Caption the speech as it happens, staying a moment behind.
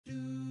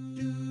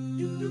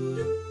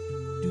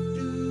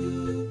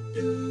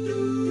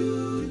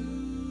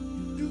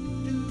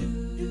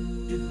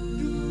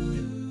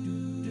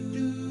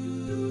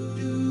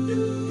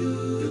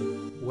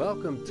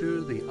Welcome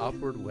to The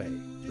Upward Way,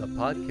 the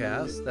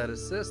podcast that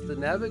assists the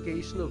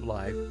navigation of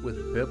life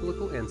with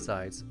biblical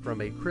insights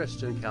from a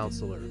Christian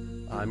counselor.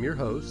 I'm your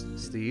host,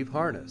 Steve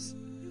Harness.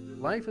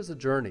 Life is a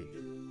journey,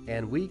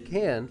 and we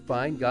can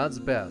find God's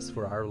best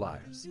for our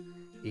lives.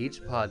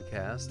 Each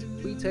podcast,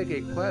 we take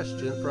a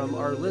question from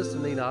our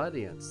listening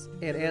audience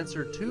and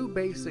answer two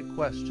basic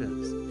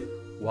questions.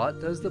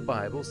 What does the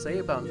Bible say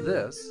about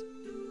this?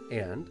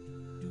 And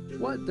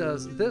what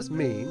does this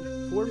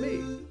mean for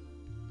me?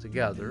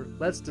 Together,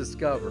 let's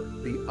discover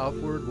the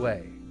upward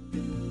way.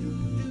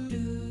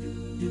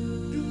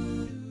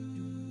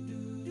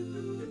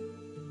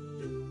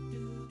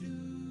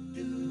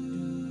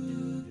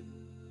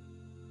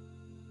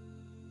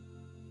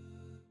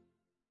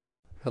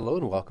 Hello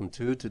and welcome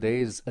to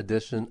today's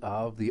edition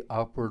of The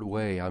Upward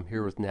Way. I'm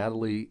here with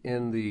Natalie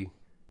in the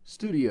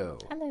studio.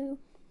 Hello.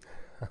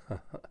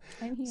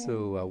 I'm here.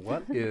 So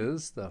what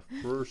is the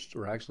first,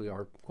 or actually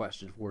our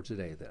question for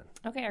today then?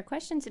 Okay, our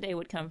question today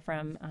would come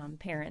from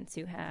parents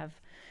who have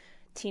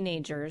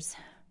teenagers.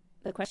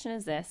 The question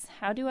is this: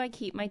 how do I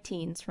keep my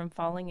teens from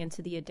falling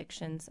into the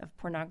addictions of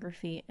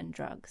pornography and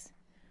drugs?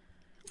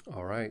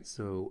 All right,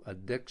 so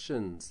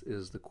addictions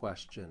is the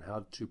question.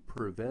 How to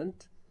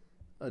prevent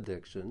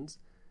addictions.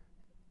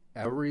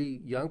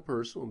 Every young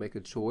person will make a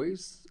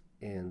choice,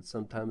 and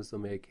sometimes they'll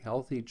make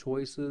healthy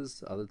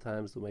choices, other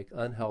times they'll make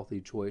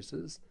unhealthy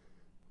choices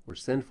or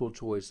sinful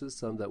choices,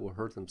 some that will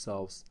hurt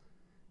themselves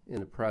in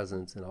the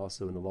present and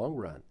also in the long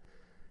run.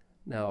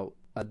 Now,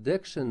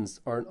 addictions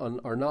are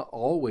not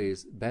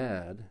always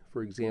bad.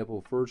 For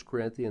example, 1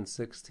 Corinthians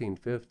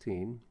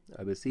 16:15,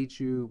 I beseech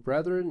you,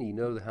 brethren, ye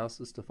know the house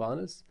of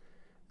Stephanus,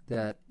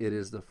 that it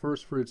is the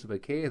first fruits of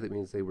Achaia. That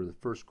means they were the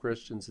first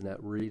Christians in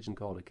that region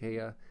called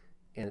Achaia,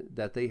 and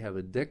that they have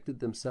addicted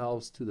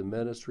themselves to the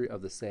ministry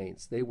of the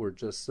saints. They were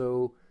just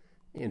so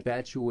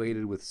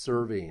infatuated with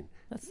serving.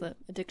 That's the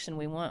addiction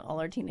we want all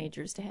our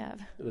teenagers to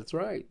have. That's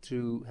right,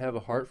 to have a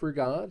heart for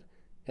God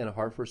and a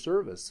heart for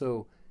service.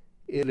 So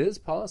it is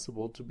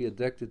possible to be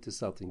addicted to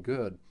something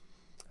good.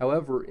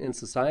 However, in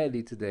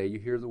society today, you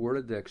hear the word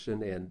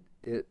addiction, and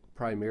it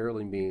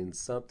primarily means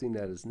something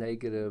that is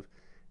negative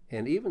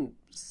and even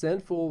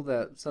sinful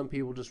that some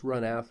people just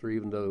run after,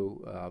 even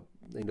though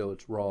they know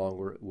it's wrong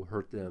or it will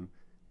hurt them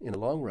in the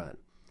long run.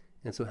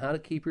 And so how to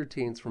keep your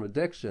teens from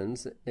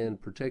addictions, in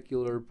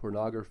particular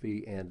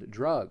pornography and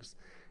drugs.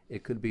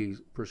 It could be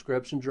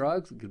prescription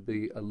drugs, it could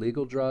be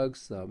illegal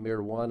drugs,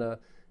 marijuana,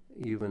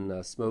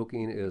 even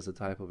smoking is a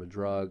type of a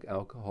drug,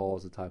 alcohol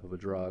is a type of a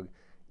drug.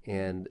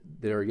 And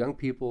there are young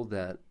people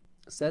that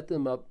set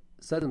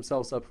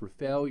themselves up for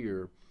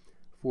failure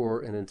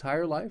for an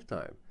entire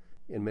lifetime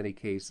in many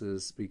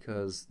cases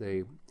because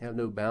they have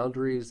no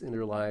boundaries in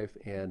their life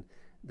and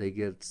they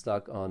get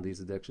stuck on these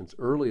addictions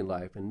early in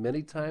life, and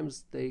many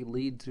times they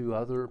lead to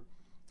other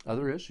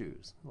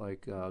issues.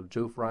 Like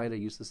Joe Friday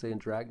used to say in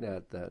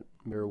Dragnet that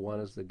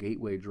marijuana is the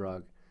gateway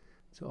drug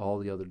to all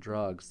the other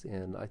drugs,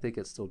 and I think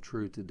it's still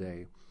true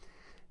today.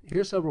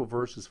 Here's several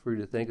verses for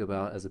you to think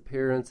about as a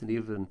parent, and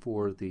even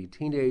for the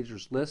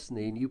teenagers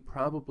listening. You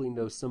probably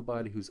know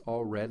somebody who's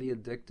already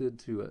addicted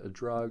to a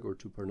drug or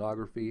to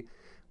pornography,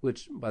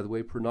 which, by the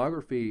way,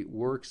 pornography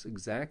works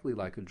exactly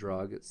like a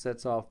drug. It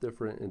sets off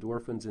different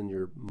endorphins in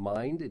your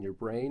mind, in your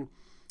brain.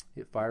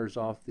 It fires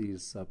off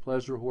these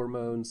pleasure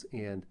hormones,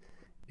 and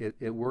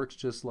it works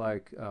just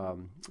like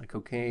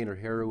cocaine or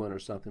heroin or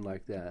something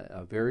like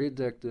that. Very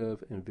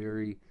addictive and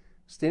very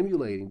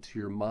stimulating to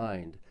your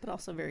mind. But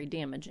also very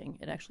damaging.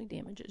 It actually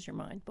damages your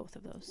mind, both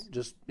of those.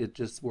 It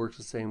just works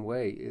the same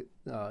way.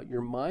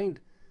 Your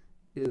mind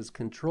is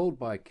controlled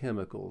by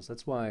chemicals.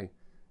 That's why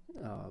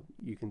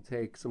you can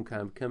take some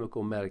kind of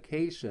chemical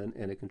medication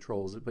and it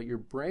controls it, but your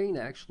brain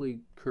actually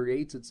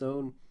creates its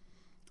own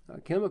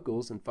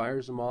chemicals and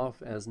fires them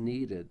off as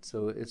needed.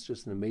 So it's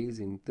just an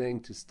amazing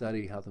thing to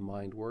study how the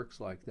mind works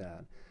like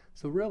that.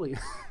 So really,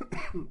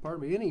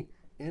 pardon me,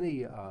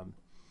 any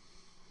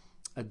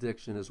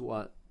addiction is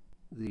what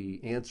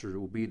the answer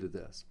will be to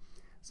this.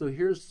 So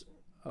here's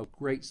a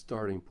great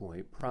starting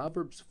point.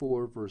 Proverbs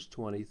 4 verse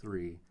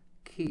 23,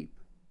 keep,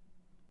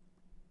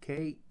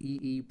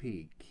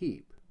 K-E-E-P,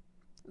 keep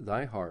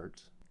thy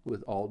heart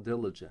with all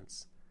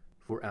diligence,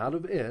 for out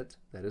of it,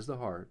 that is the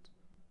heart,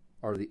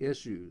 are the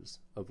issues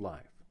of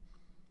life.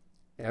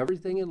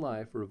 Everything in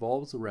life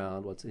revolves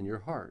around what's in your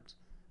heart.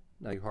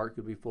 Now, your heart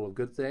could be full of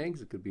good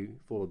things, it could be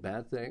full of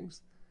bad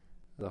things.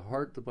 The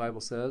heart, the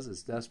Bible says,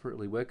 is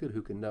desperately wicked.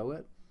 Who can know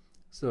it?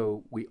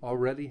 So we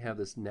already have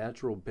this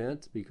natural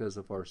bent because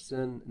of our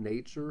sin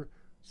nature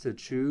to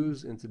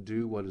choose and to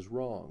do what is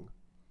wrong.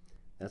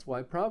 That's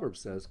why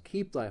Proverbs says,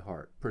 keep thy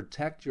heart,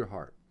 protect your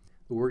heart.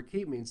 The word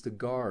keep means to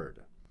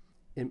guard.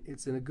 And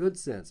it's in a good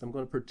sense. I'm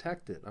going to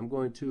protect it. I'm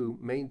going to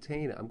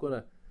maintain it. I'm going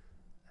to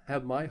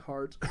have my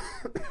heart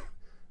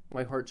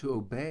to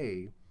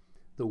obey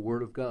the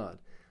Word of God.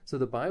 So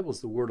the Bible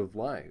is the Word of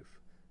life,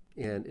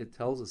 and it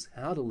tells us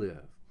how to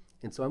live.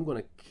 And so I'm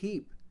going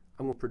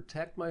to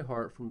protect my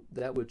heart from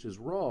that which is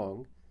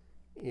wrong,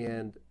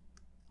 and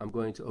I'm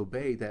going to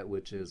obey that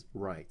which is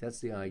right.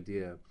 That's the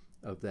idea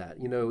of that.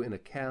 You know, in a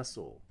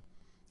castle,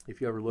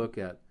 if you ever look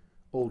at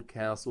old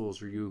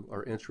castles or you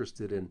are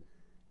interested in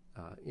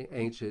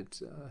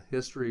ancient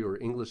history or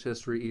English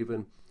history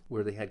even,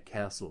 where they had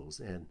castles,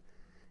 and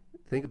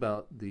think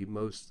about the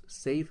most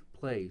safe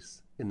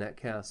place in that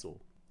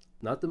castle.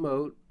 Not the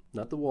moat,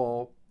 not the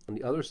wall. On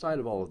the other side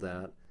of all of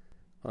that,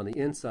 on the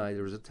inside,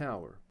 there was a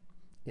tower,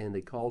 and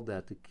they called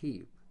that the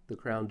keep. The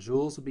crown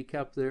jewels would be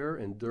kept there,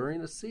 and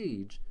during a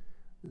siege,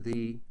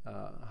 the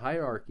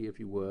hierarchy, if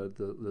you would,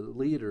 the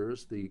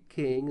leaders, the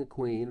king, the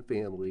queen,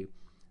 family,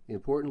 the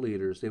important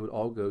leaders, they would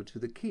all go to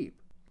the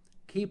keep.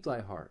 Keep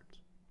thy heart.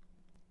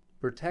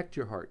 Protect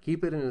your heart.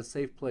 Keep it in a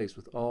safe place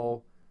with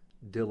all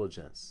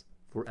diligence,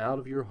 for out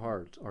of your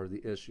heart are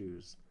the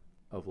issues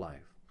of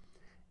life.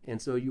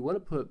 And so you want to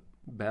put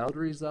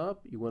boundaries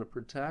up. You want to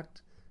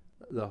protect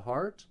the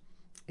heart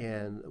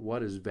and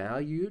what is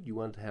valued. You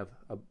want to have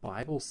a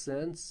Bible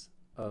sense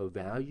of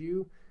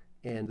value,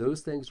 and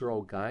those things are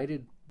all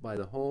guided by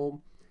the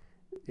home.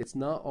 It's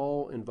not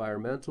all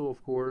environmental,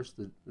 of course.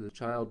 The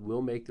child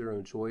will make their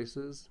own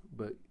choices,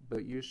 but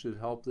you should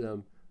help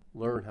them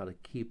learn how to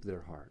keep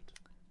their heart.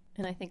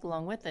 And I think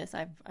along with this,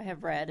 I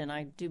have read, and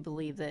I do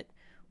believe that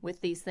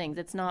with these things,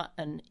 it's not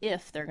an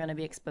if they're going to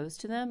be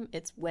exposed to them,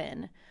 it's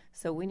when.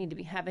 So we need to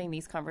be having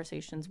these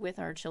conversations with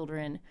our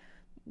children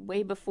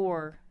way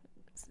before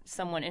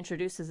someone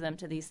introduces them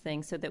to these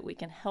things, so that we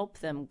can help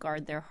them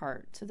guard their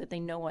heart, so that they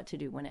know what to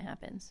do when it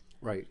happens.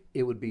 Right.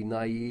 It would be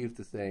naive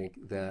to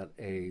think that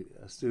a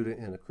student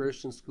in a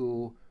Christian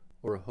school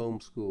or a home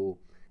school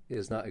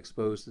is not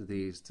exposed to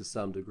these to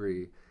some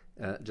degree,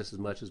 just as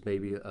much as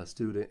maybe a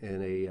student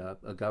in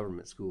a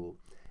government school.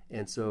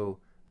 And so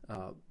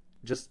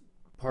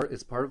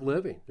it's part of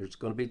living. There's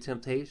going to be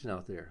temptation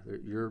out there.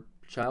 Your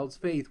child's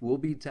faith will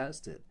be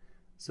tested.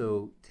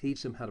 So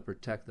teach them how to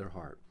protect their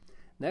heart.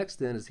 Next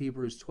then is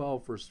Hebrews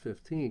 12, verse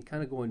 15,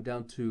 kind of going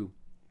down to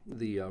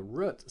the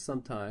root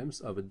sometimes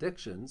of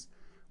addictions.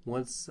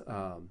 Once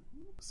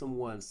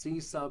someone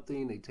sees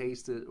something, they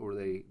taste it, or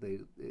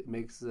it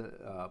makes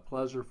a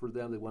pleasure for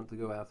them, they want to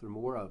go after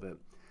more of it.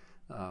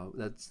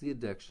 That's the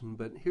addiction.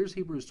 But here's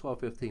Hebrews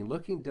 12:15,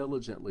 looking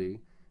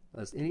diligently,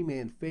 lest any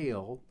man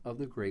fail of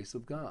the grace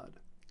of God,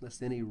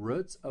 lest any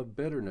roots of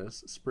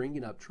bitterness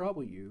springing up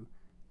trouble you,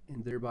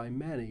 and thereby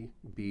many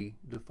be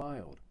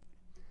defiled.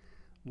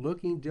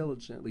 Looking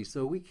diligently.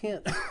 So we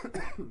can't,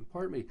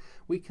 pardon me,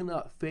 we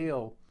cannot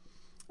fail,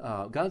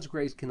 God's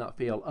grace cannot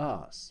fail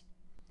us,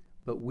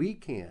 but we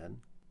can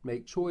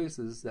make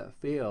choices that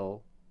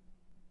fail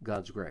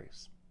God's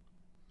grace.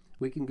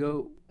 We can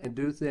go and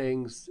do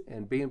things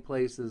and be in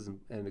places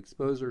and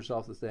expose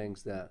ourselves to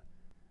things that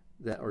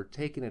are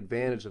taking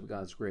advantage of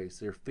God's grace.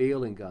 They're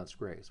failing God's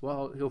grace.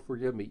 Well, he'll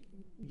forgive me.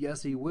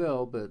 Yes, he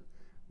will, but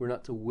we're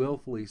not to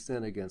willfully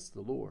sin against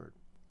the Lord.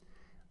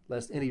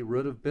 Lest any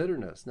root of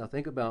bitterness. Now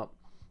think about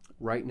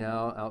right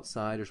now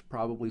outside, there's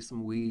probably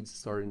some weeds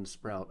starting to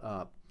sprout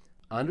up.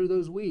 Under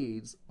those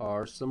weeds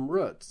are some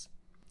roots.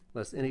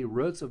 Lest any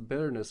roots of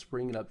bitterness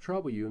springing up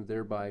trouble you, and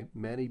thereby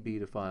many be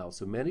defiled.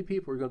 So many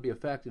people are going to be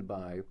affected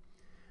by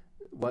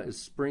what is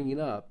springing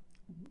up.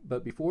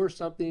 But before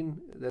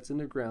something that's in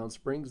the ground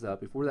springs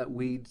up, before that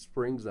weed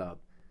springs up,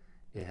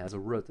 it has a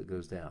root that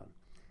goes down.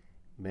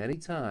 Many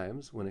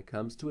times when it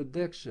comes to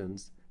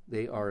addictions,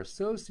 they are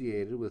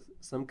associated with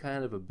some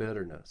kind of a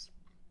bitterness.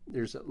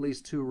 There's at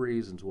least two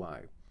reasons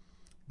why.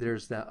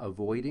 There's that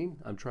avoiding.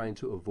 I'm trying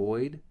to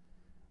avoid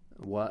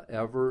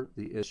whatever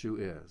the issue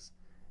is.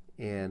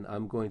 And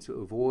I'm going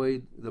to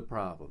avoid the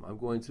problem. I'm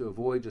going to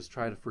avoid, just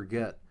try to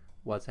forget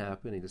what's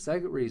happening. The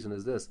second reason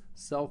is this,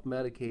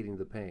 self-medicating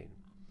the pain.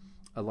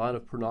 A lot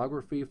of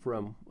pornography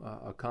from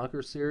a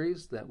Conquer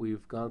series that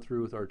we've gone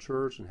through with our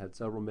church and had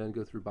several men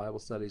go through Bible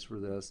studies for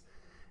this.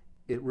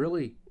 It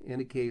really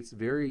indicates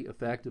very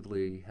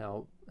effectively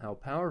how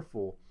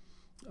powerful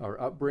our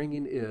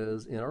upbringing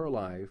is in our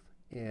life,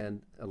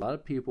 and a lot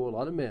of people, a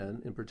lot of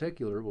men in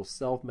particular, will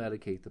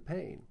self-medicate the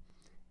pain.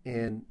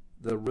 And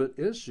the root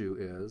issue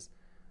is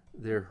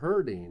they're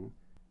hurting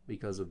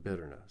because of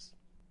bitterness.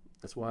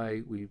 That's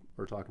why we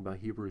are talking about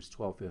Hebrews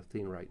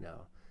 12:15 right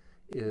now.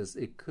 Is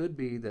it could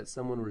be that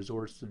someone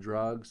resorts to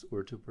drugs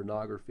or to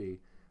pornography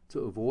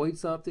to avoid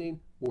something,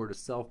 or to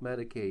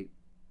self-medicate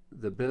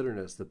the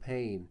bitterness, the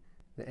pain,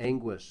 the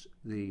anguish,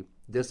 the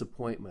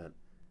disappointment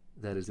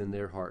that is in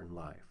their heart and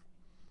life.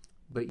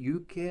 But you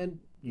can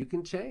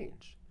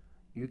change.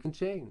 You can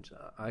change.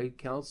 I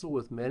counsel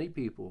with many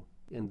people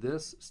in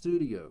this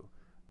studio,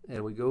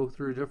 and we go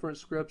through different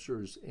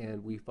scriptures,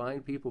 and we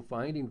find people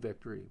finding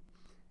victory,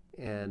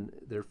 and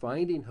they're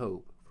finding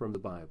hope from the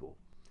Bible.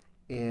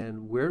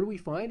 And where do we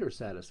find our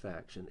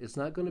satisfaction? It's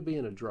not going to be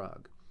in a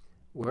drug.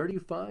 Where do you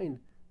find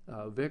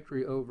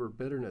victory over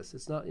bitterness?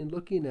 It's not in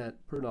looking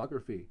at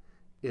pornography.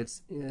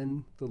 It's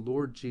in the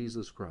Lord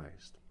Jesus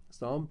Christ.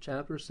 Psalm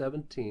chapter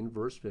 17,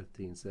 verse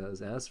 15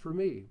 says, "As for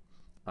me,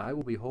 I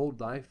will behold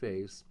thy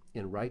face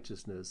in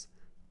righteousness.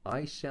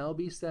 I shall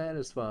be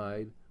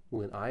satisfied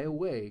when I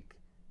awake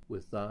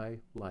with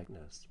thy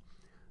likeness."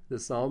 The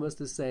psalmist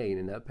is saying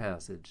in that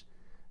passage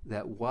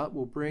that what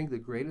will bring the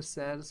greatest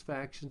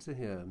satisfaction to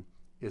him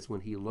is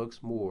when he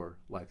looks more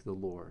like the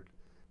Lord.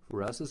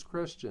 For us as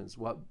Christians,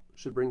 what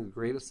should bring the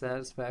greatest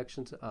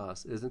satisfaction to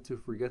us isn't to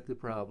forget the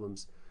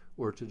problems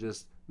or to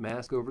just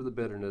mask over the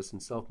bitterness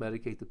and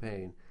self-medicate the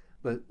pain.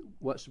 But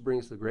what should bring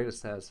us the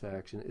greatest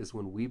satisfaction is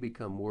when we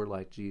become more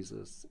like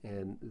Jesus,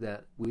 and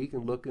that we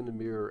can look in the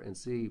mirror and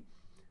see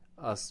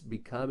us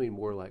becoming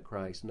more like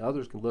Christ, and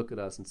others can look at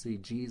us and see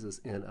Jesus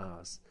in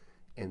us,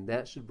 and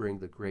that should bring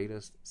the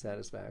greatest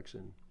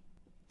satisfaction.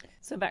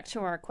 So back to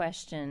our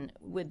question,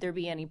 would there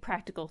be any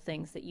practical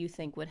things that you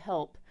think would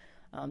help?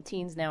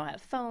 Teens now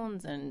have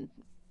phones and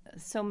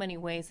so many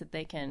ways that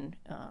they can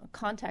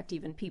contact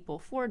even people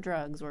for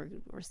drugs or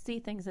see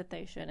things that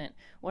they shouldn't.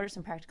 What are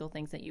some practical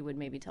things that you would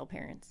maybe tell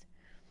parents?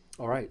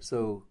 All right,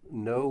 so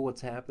know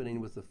what's happening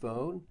with the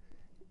phone.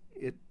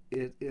 It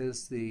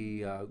is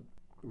the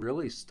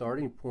really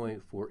starting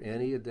point for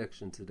any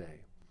addiction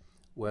today,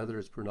 whether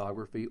it's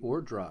pornography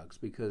or drugs,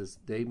 because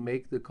they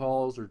make the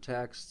calls or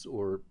texts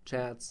or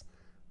chats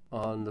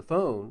on the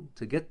phone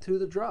to get to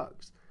the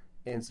drugs.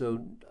 And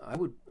so I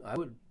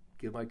would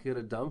give my kid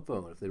a dumb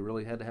phone if they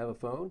really had to have a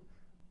phone,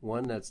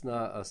 one that's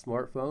not a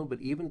smartphone.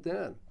 But even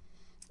then,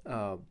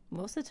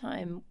 most of the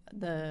time,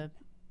 the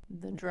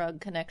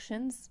drug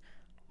connections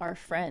are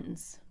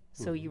friends.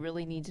 So you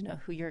really need to know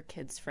who your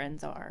kids'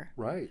 friends are.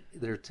 Right. Who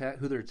they're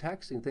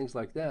texting, things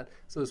like that.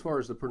 So as far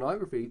as the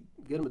pornography,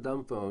 get them a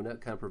dumb phone.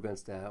 That kind of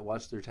prevents that.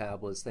 Watch their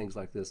tablets, things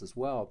like this as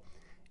well.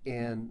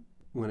 And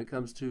when it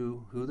comes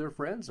to who their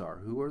friends are,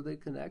 who are they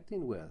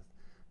connecting with?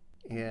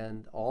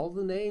 And all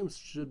the names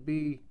should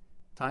be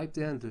typed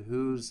into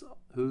who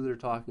they're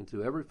talking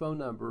to. Every phone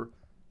number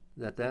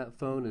that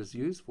phone is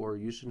used for,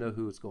 you should know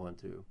who it's going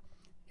to.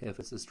 If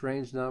it's a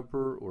strange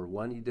number or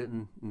one you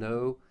didn't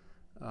know,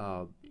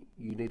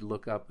 you need to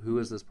look up who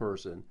is this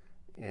person,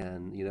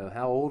 and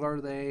how old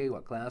are they,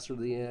 what class are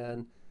they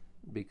in,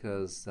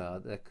 because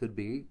that could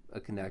be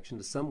a connection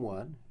to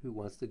someone who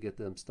wants to get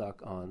them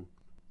stuck on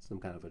some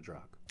kind of a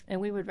drug.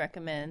 And we would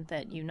recommend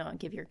that you not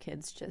give your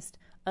kids just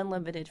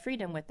unlimited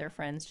freedom with their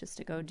friends just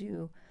to go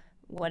do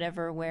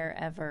whatever,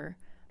 wherever.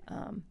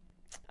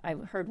 I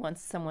heard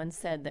once someone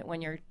said that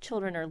when your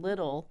children are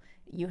little,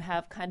 you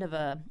have kind of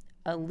a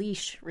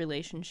leash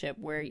relationship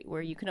where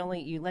you can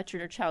you let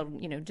your child,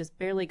 just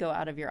barely go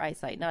out of your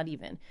eyesight, not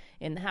even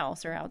in the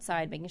house or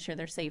outside, making sure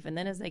they're safe. And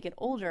then as they get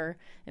older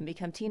and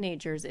become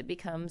teenagers, it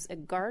becomes a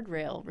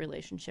guardrail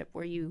relationship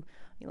where you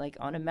like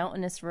on a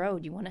mountainous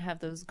road, you want to have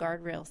those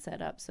guardrails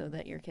set up so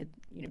that your kid,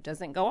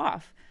 doesn't go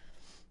off.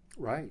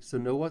 Right. So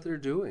know what they're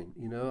doing.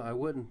 I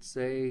wouldn't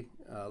say,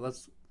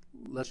 let's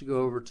you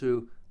go over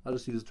to, I'll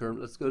just use the term,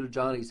 let's go to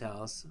Johnny's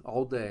house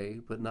all day,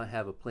 but not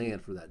have a plan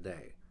for that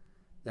day.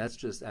 That's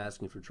just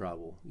asking for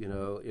trouble.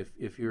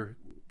 If your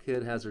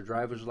kid has their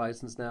driver's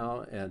license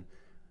now and,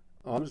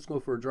 I'm just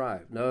going for a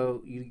drive.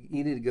 No, you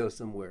need to go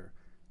somewhere.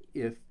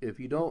 If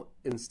you don't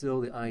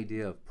instill the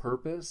idea of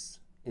purpose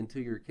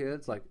into your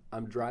kids, like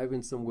I'm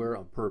driving somewhere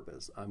on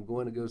purpose, I'm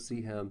going to go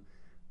see him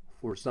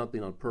for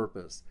something on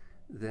purpose,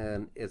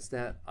 then it's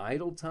that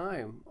idle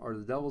time or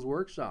the devil's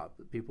workshop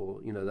that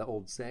people, that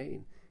old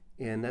saying.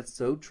 And that's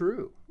so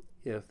true.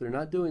 If they're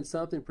not doing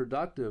something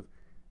productive,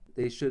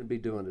 they shouldn't be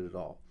doing it at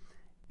all.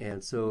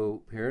 And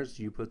so parents,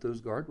 you put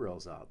those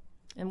guardrails out.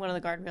 And one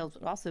of the guardrails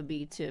would also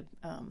be to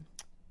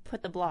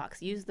put the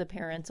blocks, use the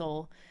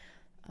parental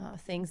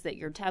things that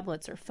your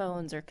tablets or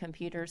phones or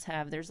computers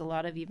have. There's a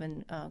lot of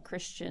even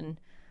Christian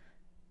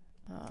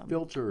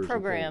filters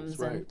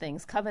programs and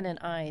things. Covenant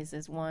Eyes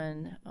is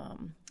one.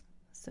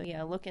 So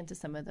yeah, look into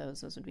some of those.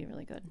 Those would be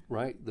really good.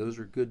 Right. Those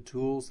are good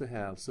tools to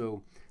have.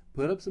 So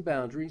put up some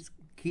boundaries.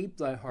 Keep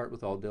thy heart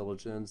with all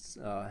diligence.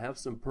 Have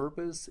some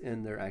purpose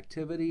in their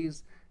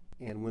activities.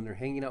 And when they're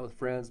hanging out with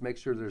friends, make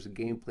sure there's a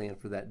game plan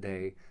for that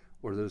day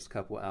or those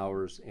couple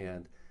hours.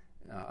 And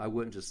I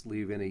wouldn't just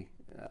leave any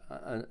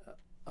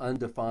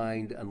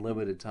undefined,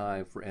 unlimited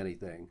time for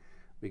anything,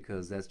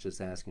 because that's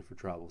just asking for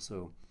trouble.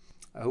 So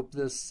I hope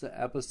this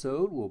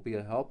episode will be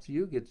a help to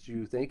you, get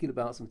you thinking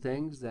about some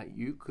things that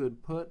you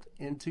could put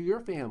into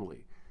your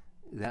family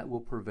that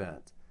will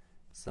prevent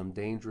some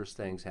dangerous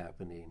things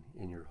happening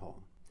in your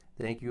home.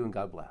 Thank you, and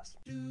God bless.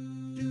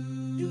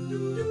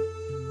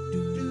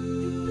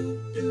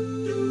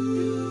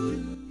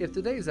 If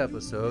today's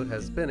episode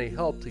has been a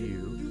help to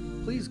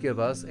you, please give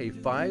us a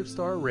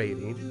 5-star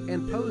rating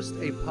and post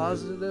a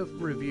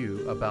positive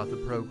review about the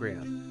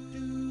program.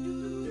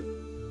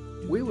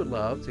 We would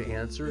love to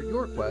answer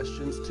your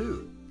questions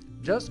too.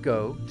 Just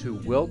go to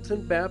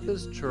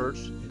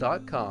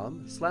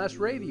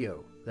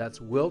wiltonbaptistchurch.com/radio. That's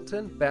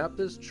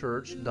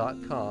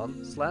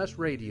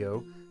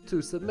wiltonbaptistchurch.com/radio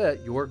to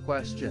submit your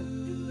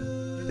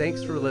question.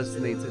 Thanks for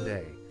listening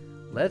today.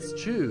 Let's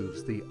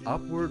choose the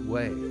upward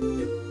way.